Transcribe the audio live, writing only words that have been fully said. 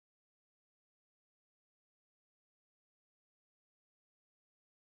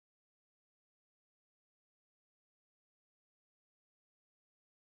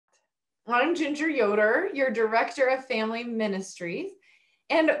I'm Ginger Yoder, your Director of Family Ministries.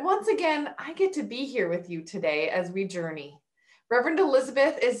 And once again, I get to be here with you today as we journey. Reverend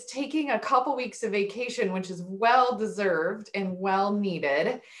Elizabeth is taking a couple weeks of vacation, which is well deserved and well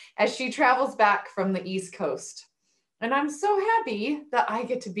needed as she travels back from the East Coast. And I'm so happy that I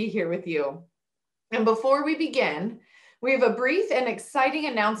get to be here with you. And before we begin, we have a brief and exciting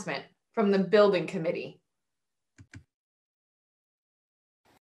announcement from the building committee.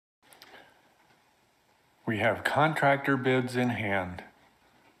 We have contractor bids in hand.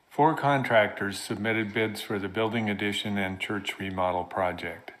 4 contractors submitted bids for the building addition and church remodel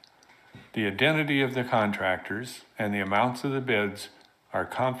project. The identity of the contractors and the amounts of the bids are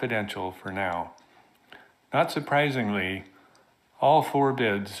confidential for now. Not surprisingly, all 4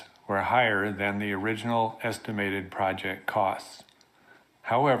 bids were higher than the original estimated project costs.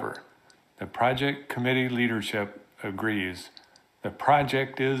 However, the project committee leadership agrees the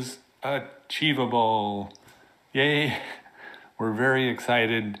project is achievable. Yay! We're very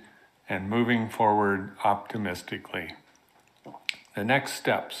excited and moving forward optimistically. The next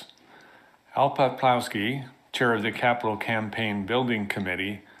steps. Al Poplowski, chair of the Capital Campaign Building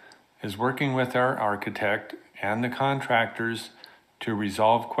Committee, is working with our architect and the contractors to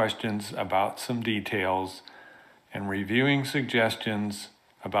resolve questions about some details and reviewing suggestions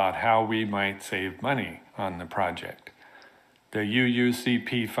about how we might save money on the project. The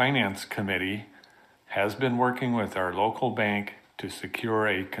UUCP Finance Committee has been working with our local bank to secure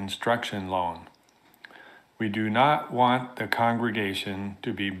a construction loan. We do not want the congregation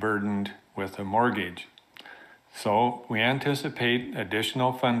to be burdened with a mortgage, so we anticipate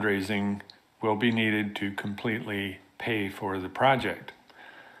additional fundraising will be needed to completely pay for the project.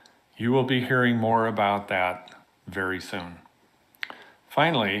 You will be hearing more about that very soon.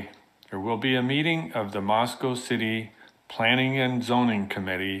 Finally, there will be a meeting of the Moscow City Planning and Zoning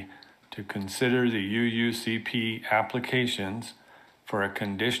Committee to consider the UUCP applications for a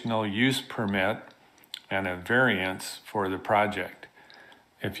conditional use permit and a variance for the project.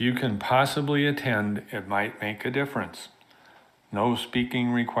 If you can possibly attend, it might make a difference. No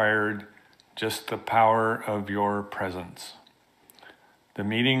speaking required, just the power of your presence. The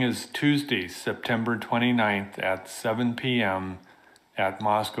meeting is Tuesday, September 29th at 7 p.m. at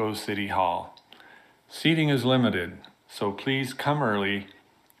Moscow City Hall. Seating is limited, so please come early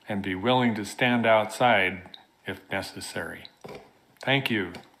and be willing to stand outside if necessary. Thank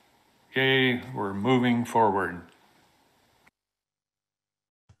you. Yay, we're moving forward.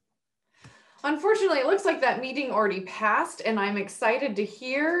 Unfortunately, it looks like that meeting already passed, and I'm excited to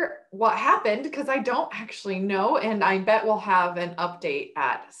hear what happened because I don't actually know, and I bet we'll have an update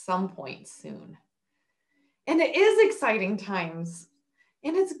at some point soon. And it is exciting times,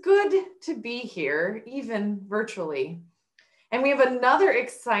 and it's good to be here, even virtually. And we have another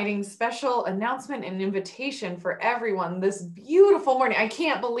exciting special announcement and invitation for everyone this beautiful morning. I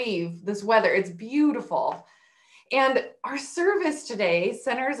can't believe this weather. It's beautiful. And our service today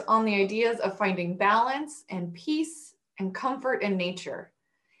centers on the ideas of finding balance and peace and comfort in nature.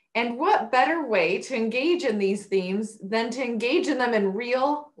 And what better way to engage in these themes than to engage in them in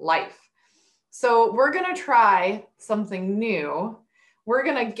real life? So we're going to try something new. We're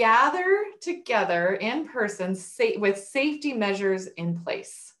going to gather together in person with safety measures in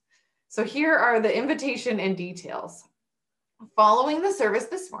place. So here are the invitation and details. Following the service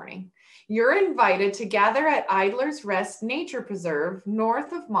this morning, you're invited to gather at Idler's Rest Nature Preserve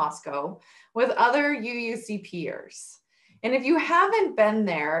north of Moscow with other UUCPers. And if you haven't been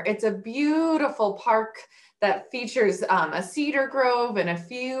there, it's a beautiful park that features a cedar grove and a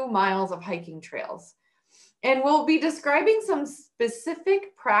few miles of hiking trails. And we'll be describing some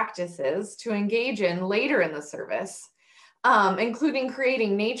specific practices to engage in later in the service, including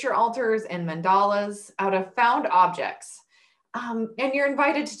creating nature altars and mandalas out of found objects. And you're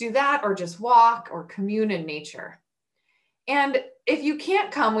invited to do that or just walk or commune in nature. And if you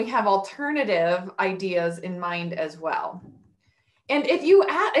can't come, we have alternative ideas in mind as well. And if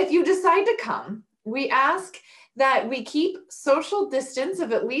you decide to come, we ask that we keep social distance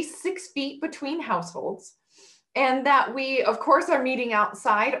of at least 6 feet between households, and that we, of course, are meeting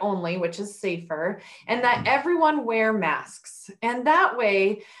outside only, which is safer, and that everyone wear masks. And that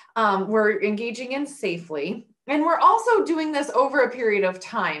way we're engaging in safely. And we're also doing this over a period of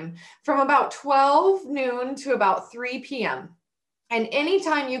time from about 12 noon to about 3 p.m. And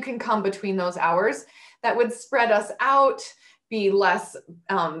anytime you can come between those hours, that would spread us out, be less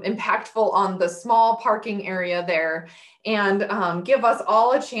impactful on the small parking area there, and give us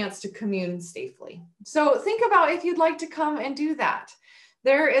all a chance to commune safely. So think about if you'd like to come and do that.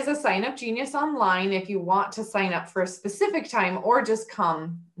 There is a Sign Up Genius online if you want to sign up for a specific time or just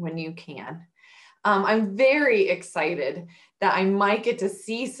come when you can. I'm very excited that I might get to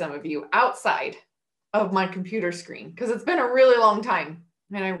see some of you outside of my computer screen because it's been a really long time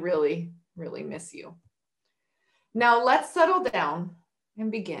and I really, really miss you. Now let's settle down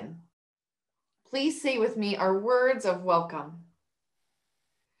and begin. Please say with me our words of welcome.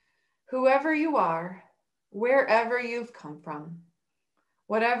 Whoever you are, wherever you've come from,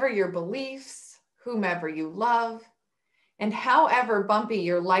 whatever your beliefs, whomever you love, and however bumpy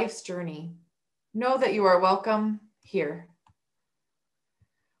your life's journey, know that you are welcome here.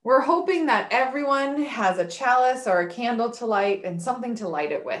 We're hoping that everyone has a chalice or a candle to light and something to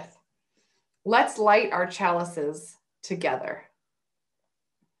light it with. Let's light our chalices together.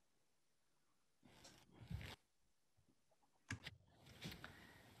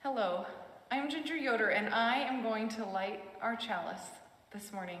 Hello, I'm Ginger Yoder and I am going to light our chalice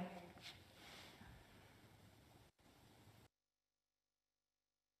this morning.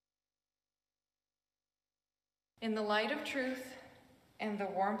 In the light of truth and the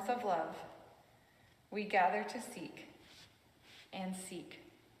warmth of love, we gather to seek and seek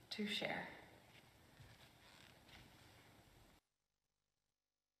to share.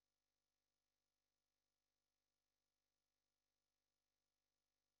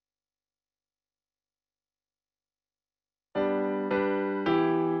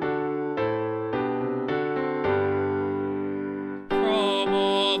 From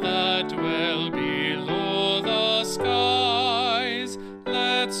all that dwell below the skies,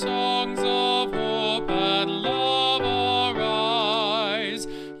 let songs of hope and love arise.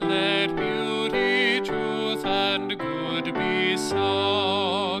 Let beauty, truth, and good be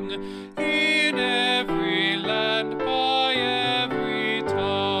sung in every land by every tongue.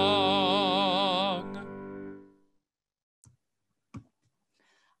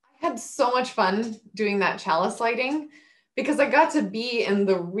 I had so much fun doing that chalice lighting because I got to be in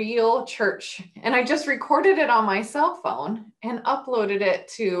the real church and I just recorded it on my cell phone and uploaded it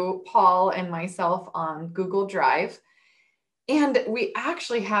to Paul and myself on Google Drive. And we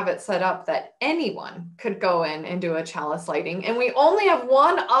actually have it set up that anyone could go in and do a chalice lighting. And we only have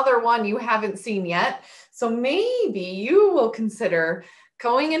one other one you haven't seen yet. So maybe you will consider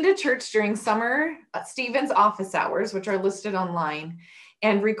going into church during summer Stephen's office hours, which are listed online,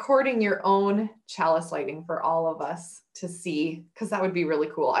 and recording your own chalice lighting for all of us to see, because that would be really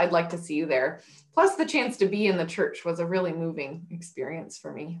cool. I'd like to see you there. Plus the chance to be in the church was a really moving experience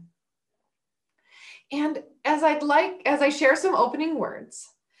for me. And as I share some opening words,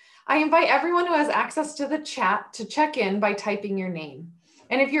 I invite everyone who has access to the chat to check in by typing your name.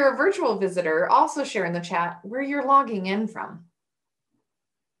 And if you're a virtual visitor, also share in the chat where you're logging in from.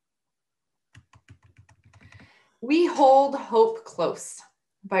 We Hold Hope Close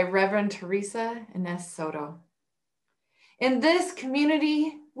by Reverend Teresa Inés Soto. In this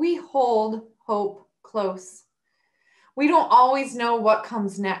community, we hold hope close. We don't always know what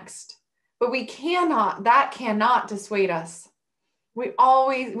comes next, but that cannot dissuade us. We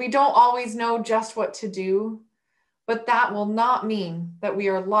don't always know just what to do, but that will not mean that we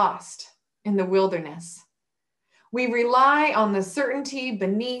are lost in the wilderness. We rely on the certainty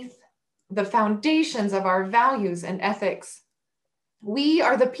beneath the foundations of our values and ethics. We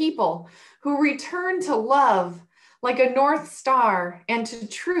are the people who return to love like a North Star and to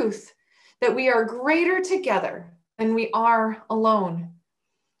truth that we are greater together than we are alone.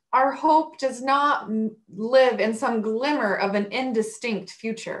 Our hope does not live in some glimmer of an indistinct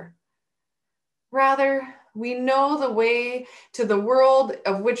future. Rather, we know the way to the world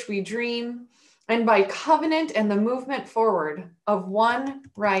of which we dream, and by covenant and the movement forward of one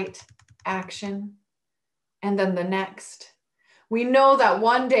right action and then the next, we know that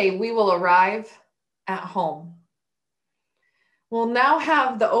one day we will arrive at home. We'll now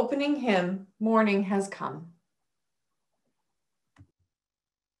have the opening hymn, Morning Has Come.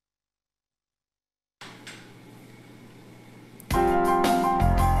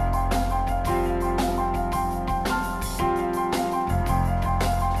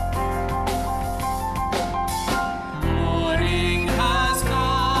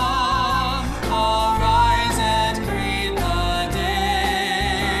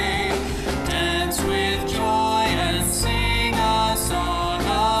 Song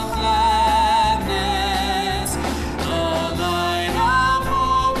of gladness.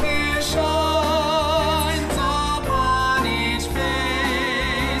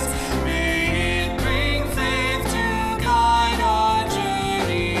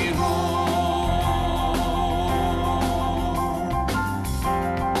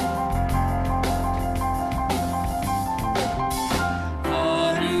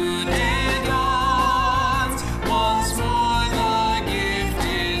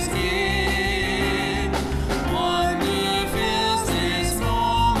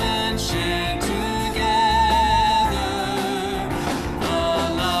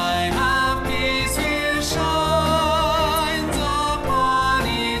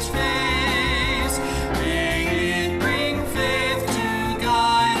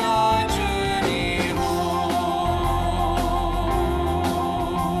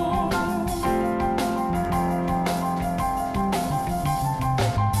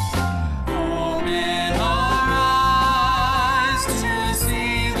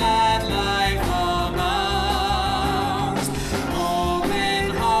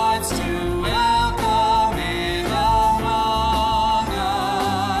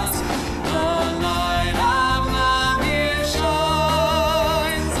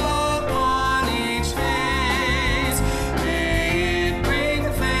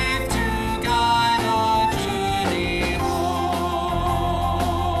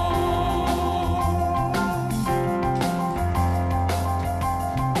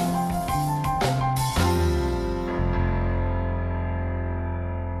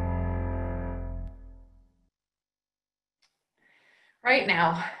 Right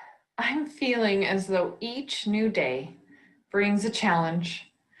now, I'm feeling as though each new day brings a challenge,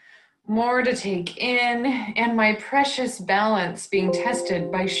 more to take in, and my precious balance being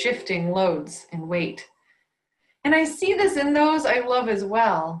tested by shifting loads and weight. And I see this in those I love as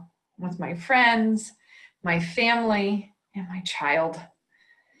well, with my friends, my family, and my child.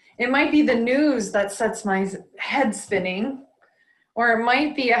 It might be the news that sets my head spinning, or it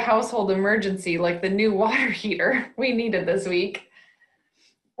might be a household emergency like the new water heater we needed this week.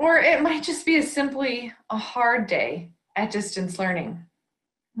 Or it might just be simply a hard day at distance learning.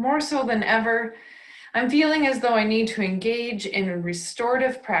 More so than ever, I'm feeling as though I need to engage in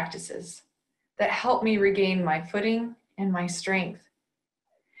restorative practices that help me regain my footing and my strength.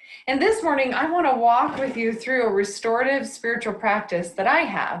 And this morning, I want to walk with you through a restorative spiritual practice that I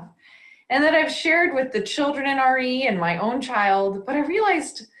have and that I've shared with the children in RE and my own child, but I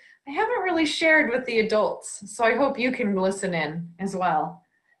realized I haven't really shared with the adults, so I hope you can listen in as well.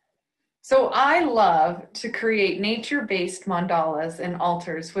 So I love to create nature-based mandalas and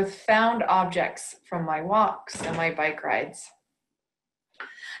altars with found objects from my walks and my bike rides.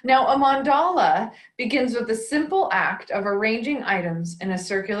 Now, a mandala begins with the simple act of arranging items in a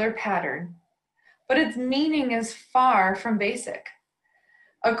circular pattern, but its meaning is far from basic.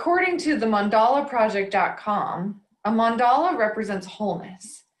 According to the mandalaproject.com, a mandala represents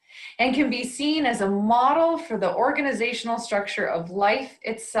wholeness and can be seen as a model for the organizational structure of life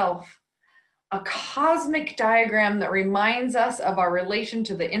itself, a cosmic diagram that reminds us of our relation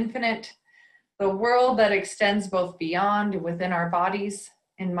to the infinite, the world that extends both beyond and within our bodies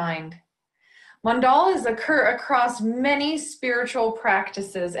and mind. Mandalas occur across many spiritual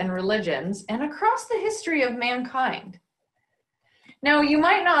practices and religions and across the history of mankind. Now, you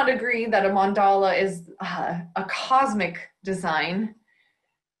might not agree that a mandala is a cosmic design,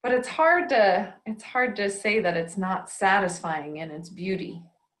 but it's hard to say that it's not satisfying in its beauty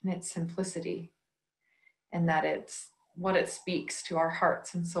and its simplicity, and that it's what it speaks to our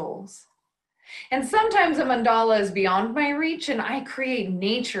hearts and souls. And sometimes a mandala is beyond my reach, and I create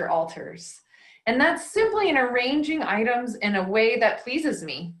nature altars. And that's simply in arranging items in a way that pleases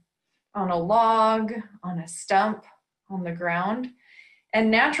me, on a log, on a stump, on the ground. And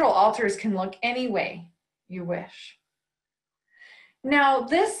natural altars can look any way you wish. Now,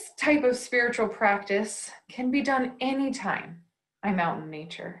 this type of spiritual practice can be done anytime I'm out in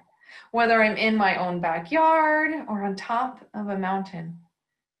nature, whether I'm in my own backyard or on top of a mountain.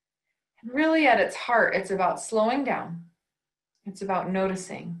 And really, at its heart, it's about slowing down. It's about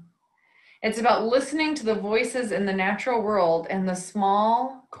noticing. It's about listening to the voices in the natural world and the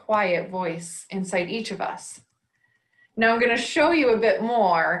small, quiet voice inside each of us. Now I'm going to show you a bit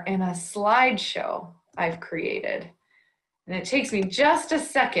more in a slideshow I've created. And it takes me just a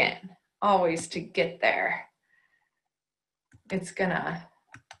second always to get there.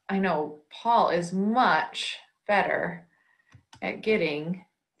 I know Paul is much better at getting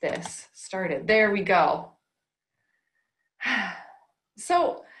this started. There we go.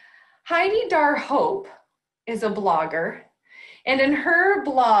 So Heidi Dar Hope is a blogger, and in her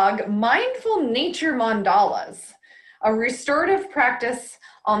blog, Mindful Nature Mandalas, a restorative practice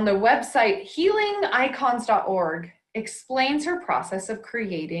on the website healingicons.org, explains her process of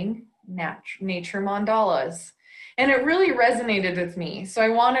creating nature mandalas. And it really resonated with me, so I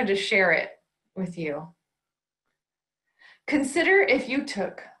wanted to share it with you. Consider if you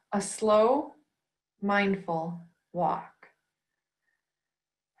took a slow, mindful walk.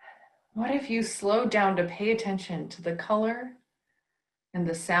 What if you slowed down to pay attention to the color and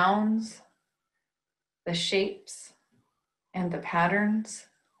the sounds, the shapes and the patterns,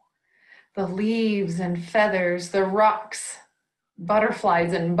 the leaves and feathers, the rocks,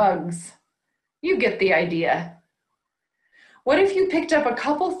 butterflies and bugs? You get the idea. What if you picked up a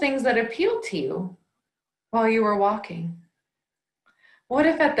couple things that appealed to you while you were walking? What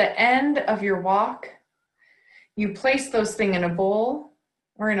if at the end of your walk, you placed those things in a bowl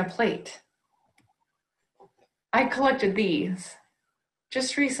or in a plate? I collected these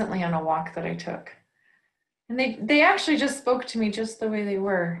just recently on a walk that I took. And they actually just spoke to me just the way they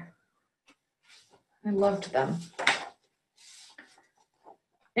were. I loved them.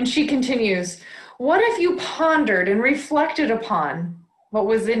 And she continues, what if you pondered and reflected upon what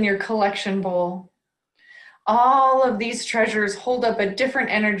was in your collection bowl? All of these treasures hold up a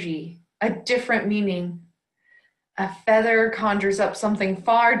different energy, a different meaning. A feather conjures up something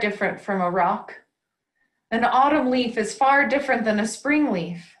far different from a rock. An autumn leaf is far different than a spring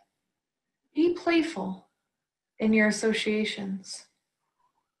leaf. Be playful in your associations.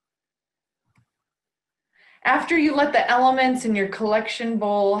 After you let the elements in your collection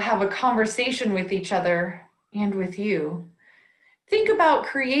bowl have a conversation with each other and with you, Think about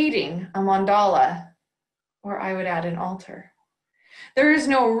creating a mandala, or I would add an altar. There is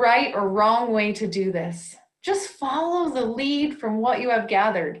no right or wrong way to do this. Just follow the lead from what you have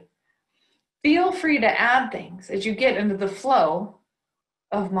gathered. Feel free to add things as you get into the flow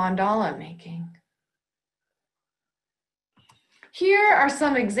of mandala making. Here are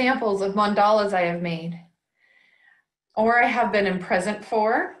some examples of mandalas I have made, or I have been present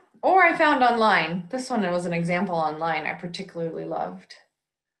for, or I found online. This one was an example online I particularly loved.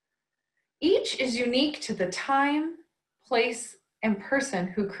 Each is unique to the time, place, and person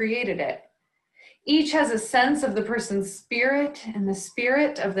who created it. Each has a sense of the person's spirit and the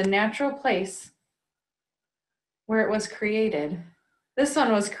spirit of the natural place where it was created. This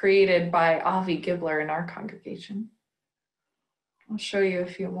one was created by Avi Gibler in our congregation. I'll show you a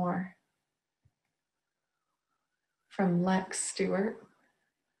few more. From Lex Stewart.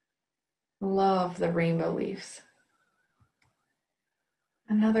 Love the rainbow leaves.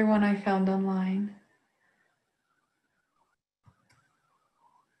 Another one I found online.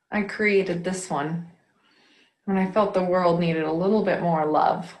 I created this one when I felt the world needed a little bit more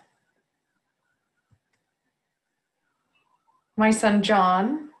love. My son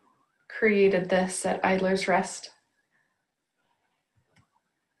John created this at Idler's Rest.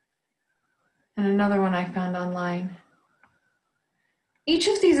 And another one I found online. Each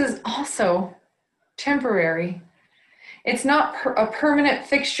of these is also temporary. It's not a permanent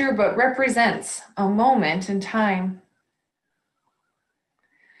fixture, but represents a moment in time.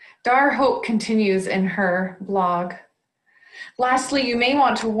 Dar Hope continues in her blog. Lastly, you may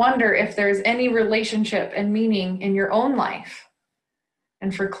want to wonder if there's any relationship and meaning in your own life.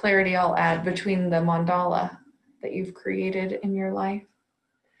 And for clarity, I'll add between the mandala that you've created in your life.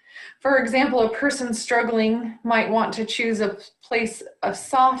 For example, a person struggling might want to choose a place of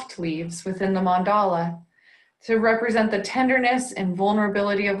soft leaves within the mandala to represent the tenderness and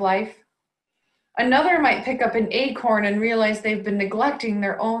vulnerability of life. Another might pick up an acorn and realize they've been neglecting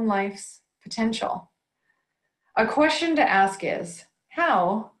their own life's potential. A question to ask is,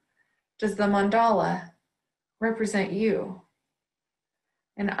 how does the mandala represent you?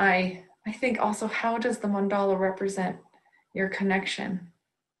 And I think also, how does the mandala represent your connection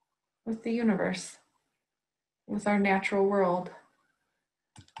with the universe, with our natural world?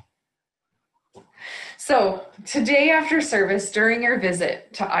 So today after service, during your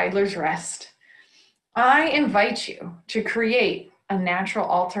visit to Idler's Rest, I invite you to create a natural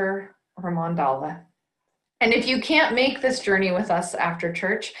altar or mandala. And if you can't make this journey with us after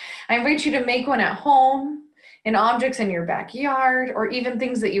church, I invite you to make one at home, in objects in your backyard, or even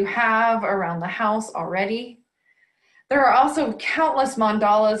things that you have around the house already. There are also countless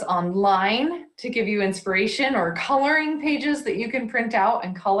mandalas online to give you inspiration, or coloring pages that you can print out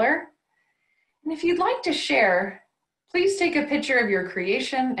and color. And if you'd like to share, please take a picture of your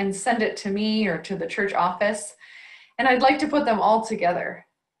creation and send it to me or to the church office. And I'd like to put them all together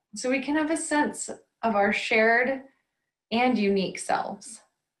so we can have a sense of our shared and unique selves.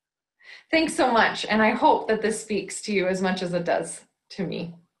 Thanks so much, and I hope that this speaks to you as much as it does to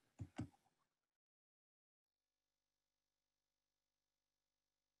me.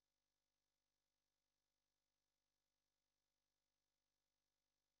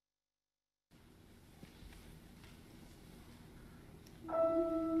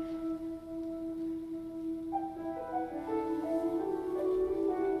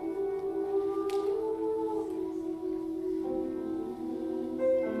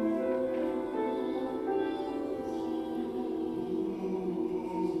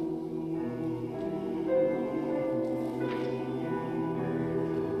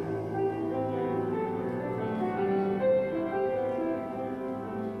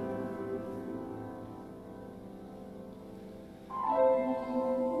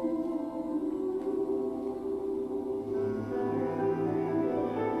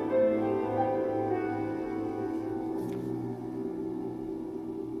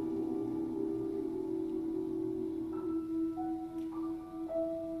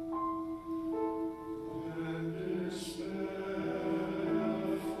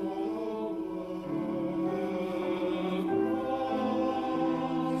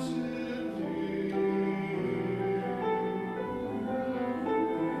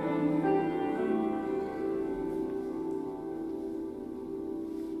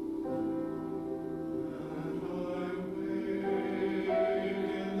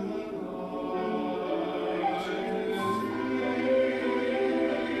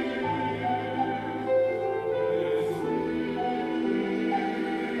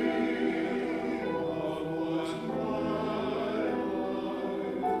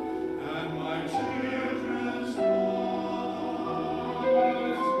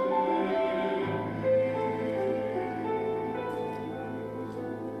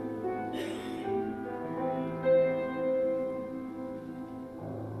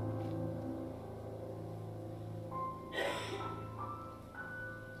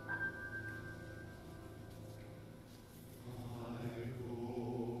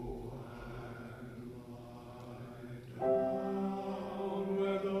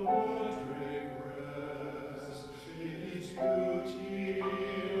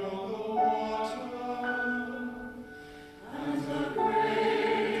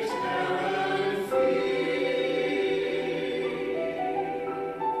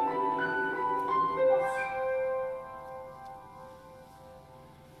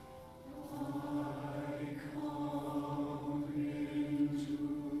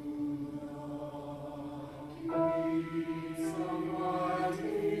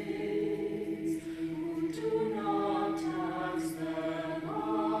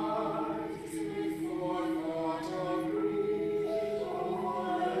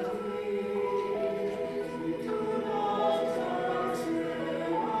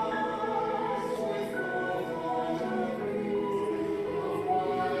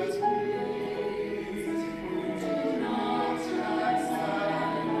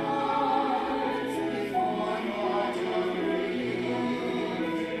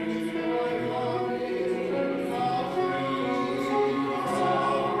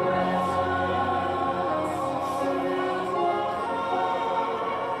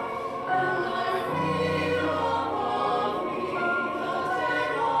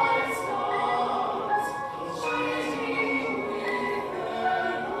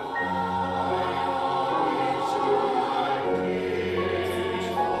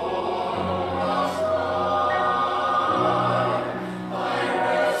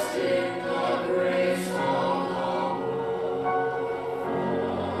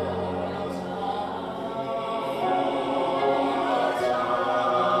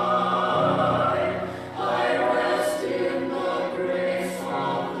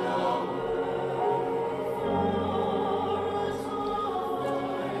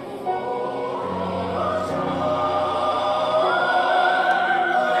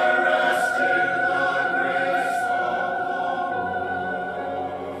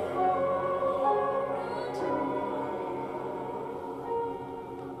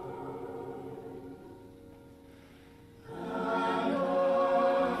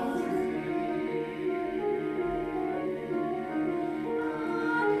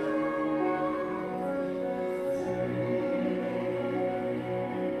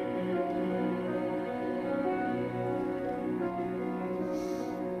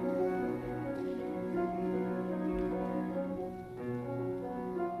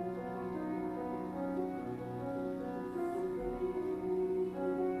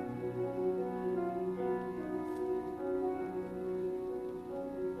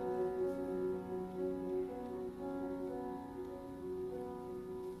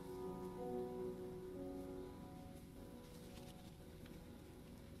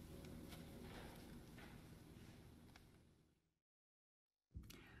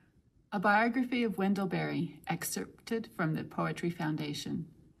 A biography of Wendell Berry, excerpted from the Poetry Foundation.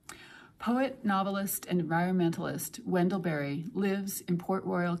 Poet, novelist, and environmentalist Wendell Berry lives in Port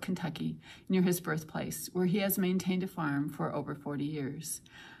Royal, Kentucky, near his birthplace, where he has maintained a farm for over 40 years.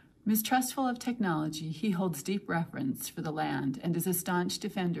 Mistrustful of technology, he holds deep reverence for the land and is a staunch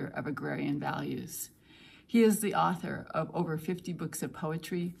defender of agrarian values. He is the author of over 50 books of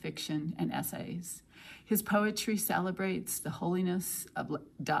poetry, fiction, and essays. His poetry celebrates the holiness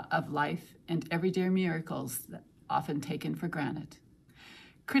of life and everyday miracles often taken for granted.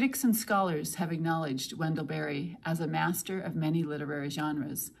 Critics and scholars have acknowledged Wendell Berry as a master of many literary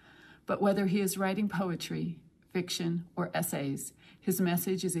genres, but whether he is writing poetry, fiction, or essays, his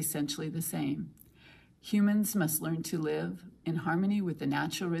message is essentially the same. Humans must learn to live in harmony with the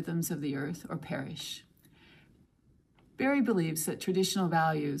natural rhythms of the earth or perish. Berry believes that traditional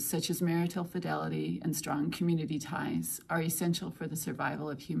values such as marital fidelity and strong community ties are essential for the survival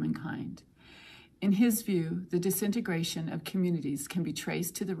of humankind. In his view, the disintegration of communities can be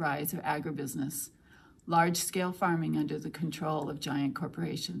traced to the rise of agribusiness, large-scale farming under the control of giant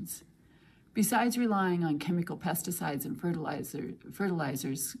corporations. Besides relying on chemical pesticides and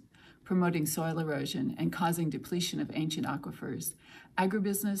fertilizers, promoting soil erosion and causing depletion of ancient aquifers,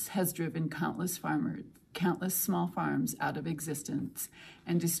 agribusiness has driven countless small farms out of existence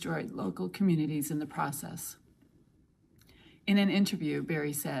and destroyed local communities in the process. In an interview,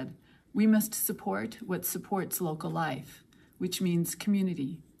 Berry said, "We must support what supports local life, which means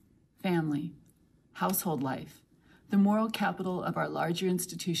community, family, household life, the moral capital of our larger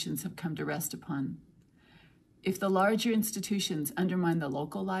institutions have come to rest upon. If the larger institutions undermine the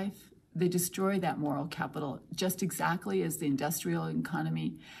local life, they destroy that moral capital just exactly as the industrial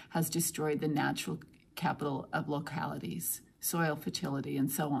economy has destroyed the natural capital of localities, soil fertility, and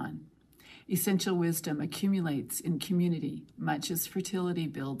so on. Essential wisdom accumulates in community, much as fertility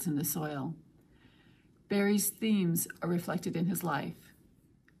builds in the soil." Berry's themes are reflected in his life.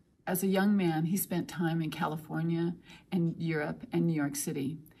 As a young man, he spent time in California and Europe and New York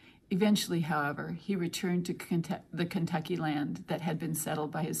City. Eventually, however, he returned to the Kentucky land that had been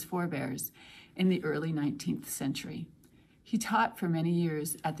settled by his forebears in the early 19th century. He taught for many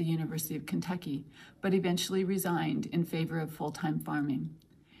years at the University of Kentucky, but eventually resigned in favor of full-time farming.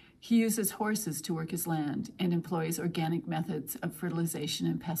 He uses horses to work his land and employs organic methods of fertilization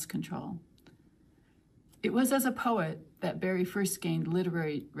and pest control. It was as a poet that Berry first gained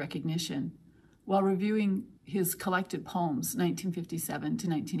literary recognition. While reviewing his collected poems, 1957 to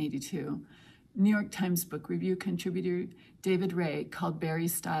 1982, New York Times Book Review contributor David Ray called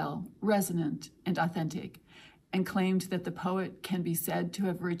Berry's style resonant and authentic, and claimed that the poet can be said to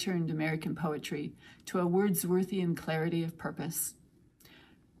have returned American poetry to a Wordsworthian clarity of purpose.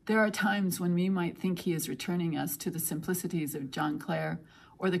 There are times when we might think he is returning us to the simplicities of John Clare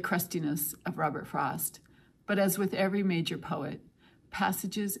or the crustiness of Robert Frost. But as with every major poet,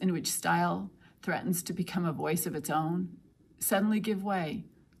 passages in which style threatens to become a voice of its own suddenly give way,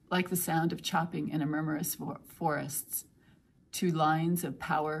 like the sound of chopping in a murmurous forests, to lines of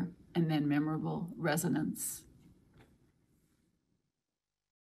power and then memorable resonance.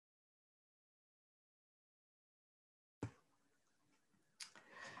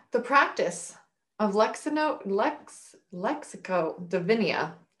 The practice of lexico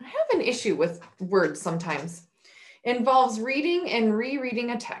divinia, I have an issue with words sometimes, involves reading and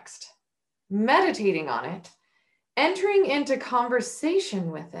rereading a text, meditating on it, entering into conversation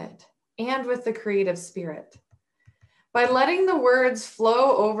with it, and with the creative spirit. By letting the words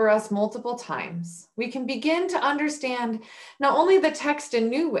flow over us multiple times, we can begin to understand not only the text in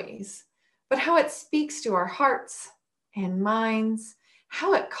new ways, but how it speaks to our hearts and minds,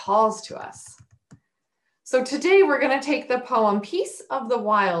 how it calls to us. So today we're going to take the poem Peace of the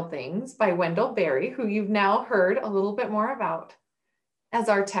Wild Things by Wendell Berry, who you've now heard a little bit more about, as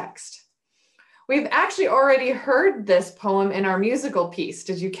our text. We've actually already heard this poem in our musical piece.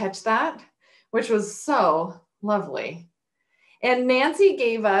 Did you catch that? Which was so lovely. And Nancy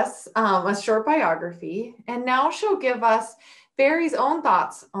gave us a short biography, and now she'll give us Berry's own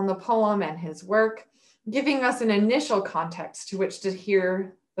thoughts on the poem and his work, giving us an initial context to which to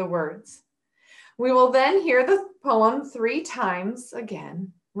hear the words. We will then hear the poem 3 times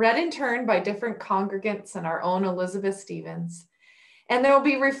again, read in turn by different congregants and our own Elizabeth Stevens. And there will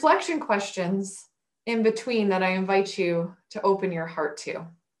be reflection questions in between that I invite you to open your heart to.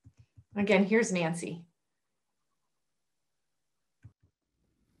 Again, here's Nancy.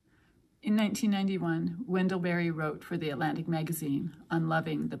 In 1991, Wendell Berry wrote for the Atlantic magazine on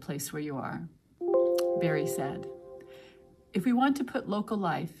loving the place where you are. Berry said, "If we want to put local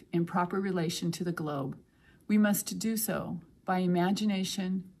life in proper relation to the globe, we must do so by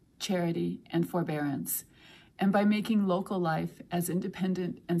imagination, charity, and forbearance, and by making local life as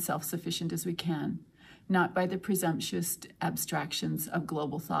independent and self-sufficient as we can, not by the presumptuous abstractions of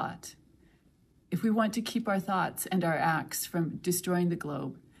global thought. If we want to keep our thoughts and our acts from destroying the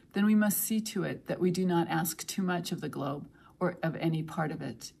globe, then we must see to it that we do not ask too much of the globe or of any part of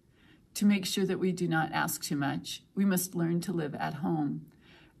it. To make sure that we do not ask too much, we must learn to live at home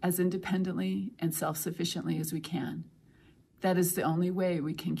as independently and self-sufficiently as we can. That is the only way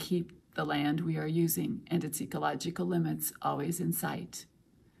we can keep the land we are using and its ecological limits always in sight.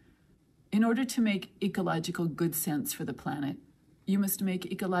 In order to make ecological good sense for the planet, you must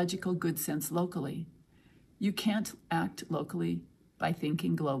make ecological good sense locally. You can't act locally by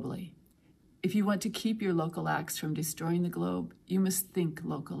thinking globally. If you want to keep your local acts from destroying the globe, you must think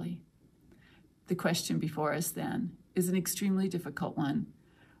locally. The question before us, then, is an extremely difficult one.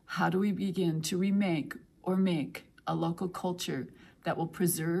 How do we begin to remake or make a local culture that will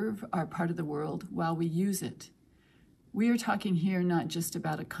preserve our part of the world while we use it? We are talking here not just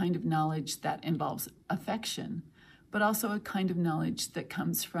about a kind of knowledge that involves affection, but also a kind of knowledge that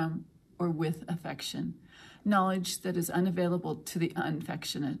comes from or with affection, knowledge that is unavailable to the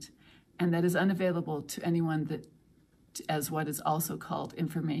unaffectionate, and that is unavailable to anyone that, as what is also called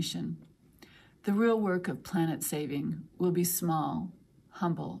information. The real work of planet saving will be small,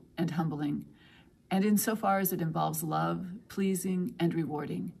 humble, and humbling, and insofar as it involves love, pleasing, and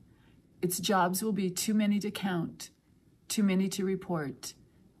rewarding. Its jobs will be too many to count, too many to report,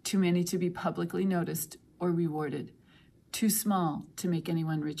 too many to be publicly noticed or rewarded, too small to make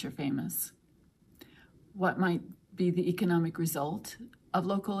anyone rich or famous. What might be the economic result of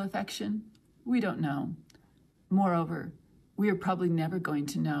local affection? We don't know. Moreover, we are probably never going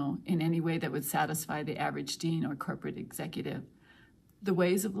to know in any way that would satisfy the average dean or corporate executive. The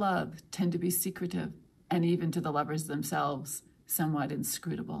ways of love tend to be secretive, and even to the lovers themselves, somewhat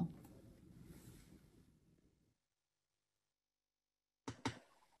inscrutable.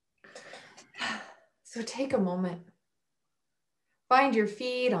 So take a moment. Find your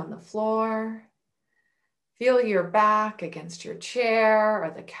feet on the floor. Feel your back against your chair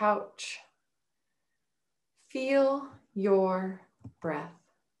or the couch. Feel your breath.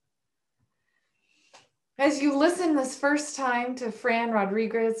 As you listen this first time to Fran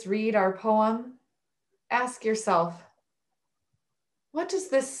Rodriguez read our poem, ask yourself, what does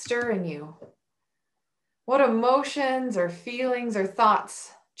this stir in you? What emotions or feelings or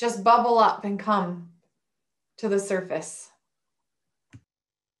thoughts just bubble up and come to the surface?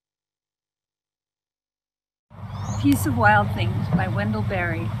 Piece of Wild Things by Wendell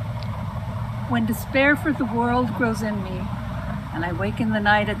Berry. When despair for the world grows in me, and I wake in the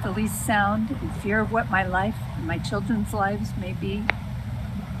night at the least sound in fear of what my life and my children's lives may be,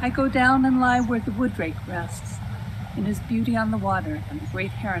 I go down and lie where the wooddrake rests, in his beauty on the water and the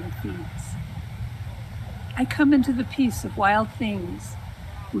great heron feeds. I come into the peace of wild things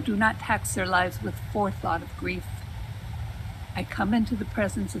who do not tax their lives with forethought of grief. I come into the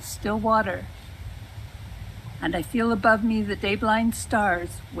presence of still water, and I feel above me the day-blind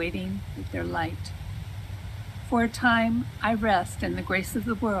stars waiting with their light. For a time, I rest in the grace of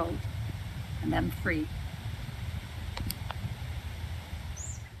the world and am free.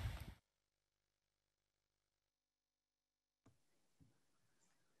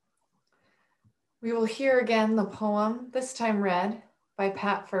 We will hear again the poem, this time read by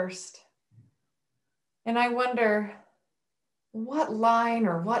Pat First. And I wonder, what line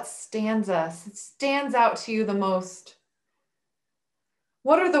or what stanza stands out to you the most?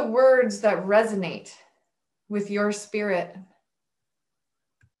 What are the words that resonate with your spirit?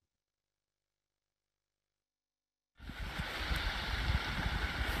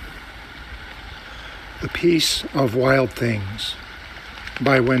 The Peace of Wild Things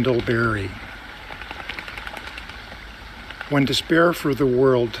by Wendell Berry. When despair for the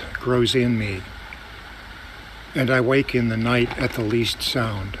world grows in me, and I wake in the night at the least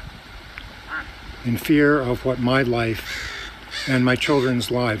sound, in fear of what my life and my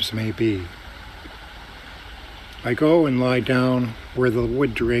children's lives may be, I go and lie down where the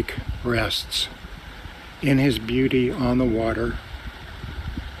wooddrake rests, in his beauty on the water,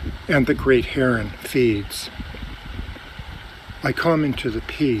 and the great heron feeds. I come into the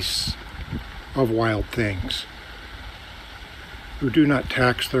peace of wild things, who do not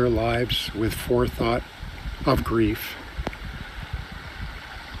tax their lives with forethought of grief.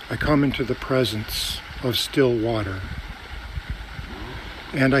 I come into the presence of still water,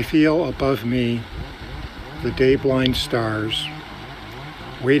 and I feel above me the day-blind stars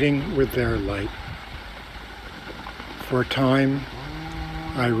waiting with their light. For a time,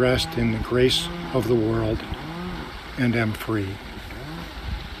 I rest in the grace of the world and am free.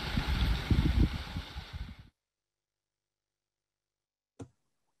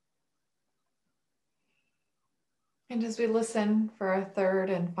 And as we listen for a third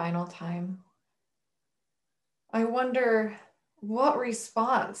and final time, I wonder, what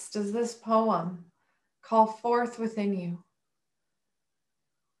response does this poem call forth within you?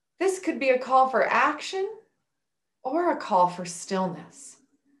 This could be a call for action or a call for stillness,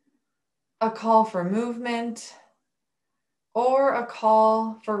 a call for movement or a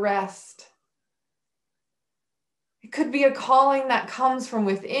call for rest. It could be a calling that comes from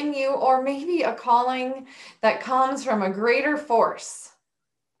within you, or maybe a calling that comes from a greater force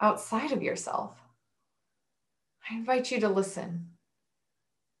outside of yourself. I invite you to listen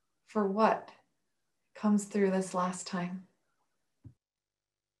for what comes through this last time.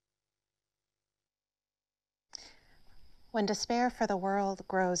 When despair for the world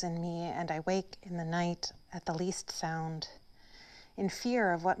grows in me, and I wake in the night at the least sound, in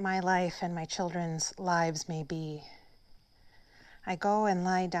fear of what my life and my children's lives may be, I go and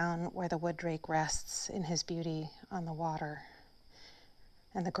lie down where the wood drake rests in his beauty on the water,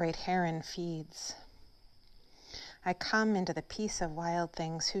 and the great heron feeds. I come into the peace of wild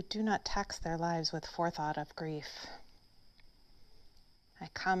things who do not tax their lives with forethought of grief. I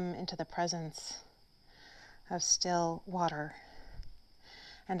come into the presence of still water,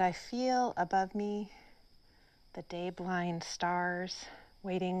 and I feel above me the day-blind stars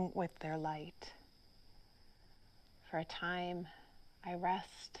waiting with their light. For a time, I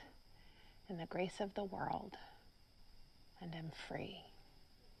rest in the grace of the world and am free.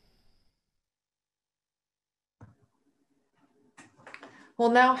 We'll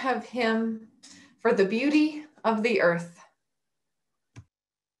now have hymn for the beauty of the earth.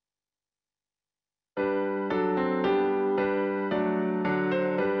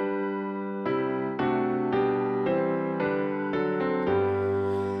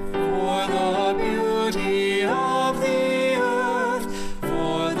 For the beauty of the earth,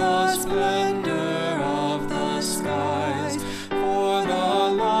 for the splendor of the skies, for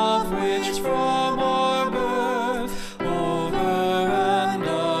the love which from our birth over and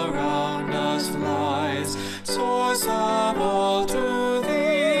around us flies, source of all to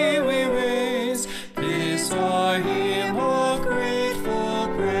thee we raise this our hymn of grateful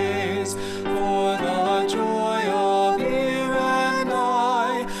praise, for the joy of ear and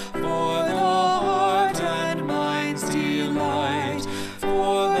eye, for the heart and mind's delight,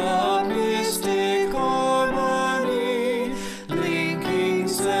 for the mystic harmony, linking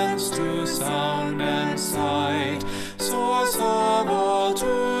sense to sound and sight, source of all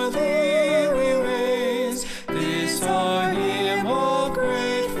to thee we raise this our hymn of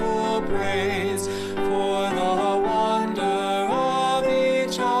grateful praise, for the wonder of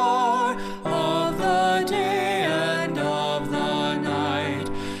each hour of the day and of the night,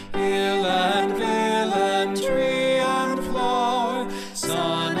 hill and vale and tree and flower,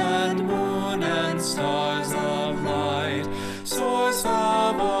 sun and moon and stars of light, source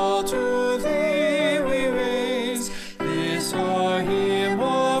of all to thee we raise this our hymn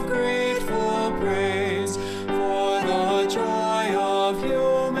of grateful praise, for the joy of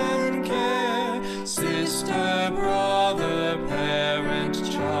human care, sister, brother, parent,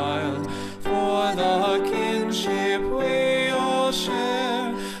 child, for the kinship we all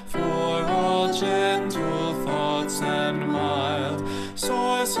share, for all gentle thoughts and mild,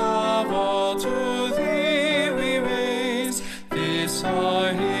 source of all to thee we raise this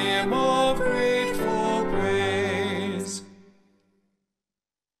our hymn of grateful praise.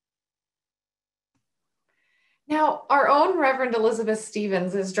 Now, our own Reverend Elizabeth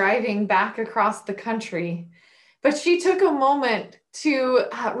Stevens is driving back across the country, but she took a moment to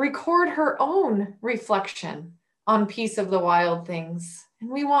record her own reflection on Peace of the Wild Things. And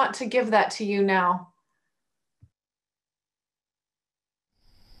we want to give that to you now.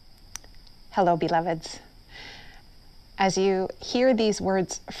 Hello, beloveds. As you hear these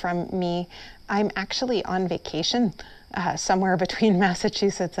words from me, I'm actually on vacation somewhere between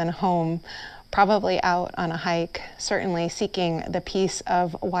Massachusetts and home, probably out on a hike, certainly seeking the peace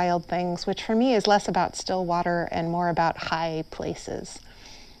of wild things, which for me is less about still water and more about high places.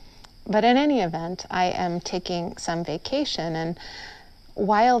 But in any event, I am taking some vacation, and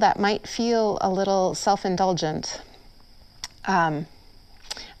while that might feel a little self-indulgent, I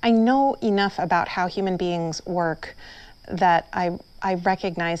know enough about how human beings work that I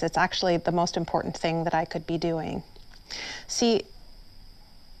recognize it's actually the most important thing that I could be doing. See,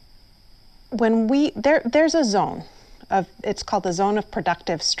 when there's a zone of, it's called the zone of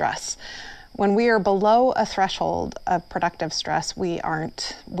productive stress. When we are below a threshold of productive stress, we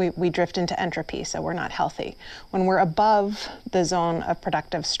drift into entropy, so we're not healthy. When we're above the zone of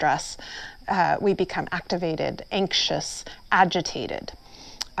productive stress, we become activated, anxious, agitated.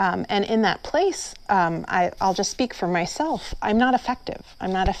 And in that place, I'll just speak for myself. I'm not effective.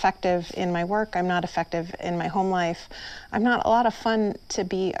 I'm not effective in my work. I'm not effective in my home life. I'm not a lot of fun to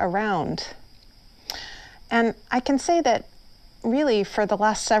be around. And I can say that really for the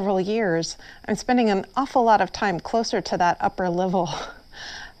last several years, I'm spending an awful lot of time closer to that upper level,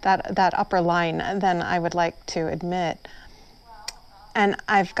 that upper line than I would like to admit. And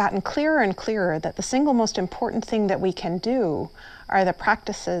I've gotten clearer and clearer that the single most important thing that we can do are the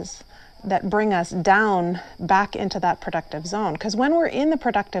practices that bring us down back into that productive zone. Because when we're in the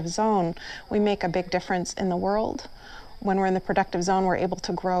productive zone, we make a big difference in the world. When we're in the productive zone, we're able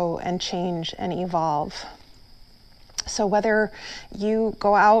to grow and change and evolve. So whether you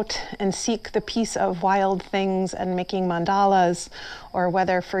go out and seek the peace of wild things and making mandalas, or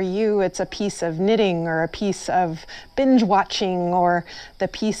whether for you it's a piece of knitting or a piece of binge watching or the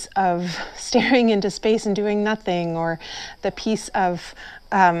piece of staring into space and doing nothing, or the piece of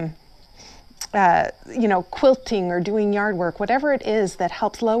quilting or doing yard work, whatever it is that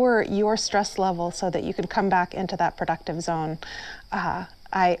helps lower your stress level so that you can come back into that productive zone,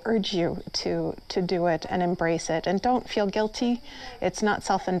 I urge you to do it and embrace it. And don't feel guilty. It's not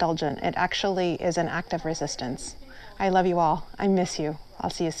self-indulgent. It actually is an act of resistance. I love you all. I miss you. I'll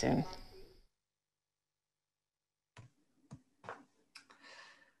see you soon.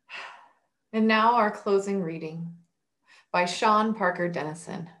 And now our closing reading by Sean Parker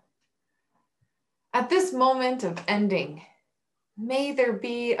Dennison. At this moment of ending, may there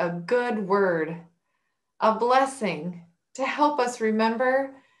be a good word, a blessing to help us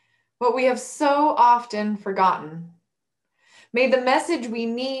remember what we have so often forgotten. May the message we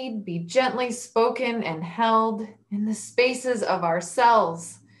need be gently spoken and held in the spaces of our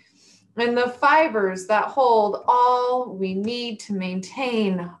cells, in the fibers that hold all we need to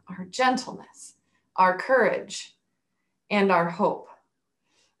maintain our gentleness, our courage, and our hope.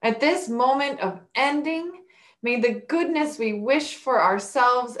 At this moment of ending, may the goodness we wish for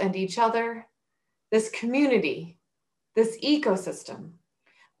ourselves and each other, this community, this ecosystem,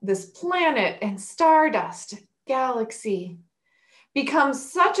 this planet and stardust galaxy, becomes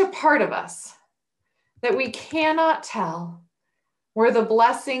such a part of us that we cannot tell where the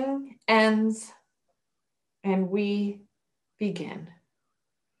blessing ends and we begin.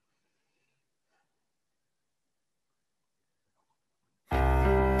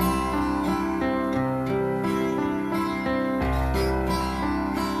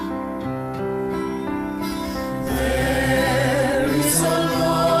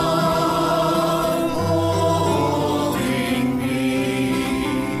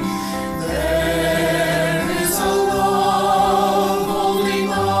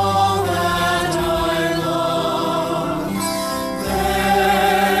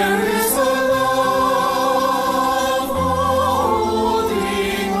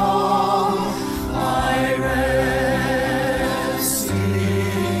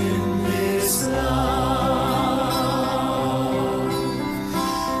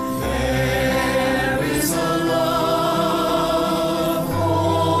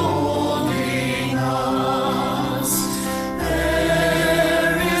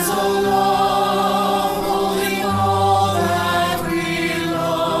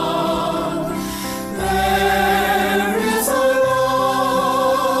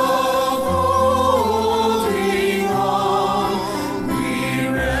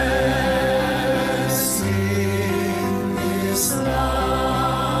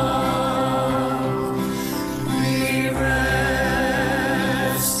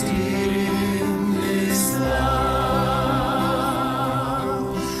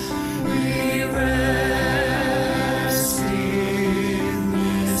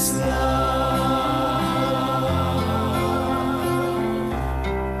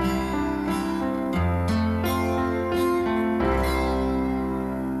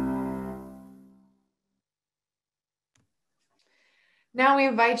 Now we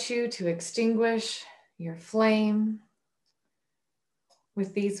invite you to extinguish your flame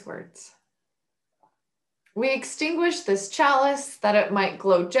with these words. We extinguish this chalice that it might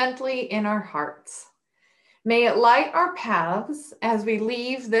glow gently in our hearts. May it light our paths as we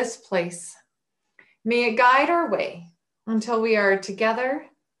leave this place. May it guide our way until we are together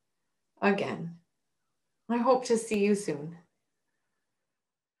again. I hope to see you soon.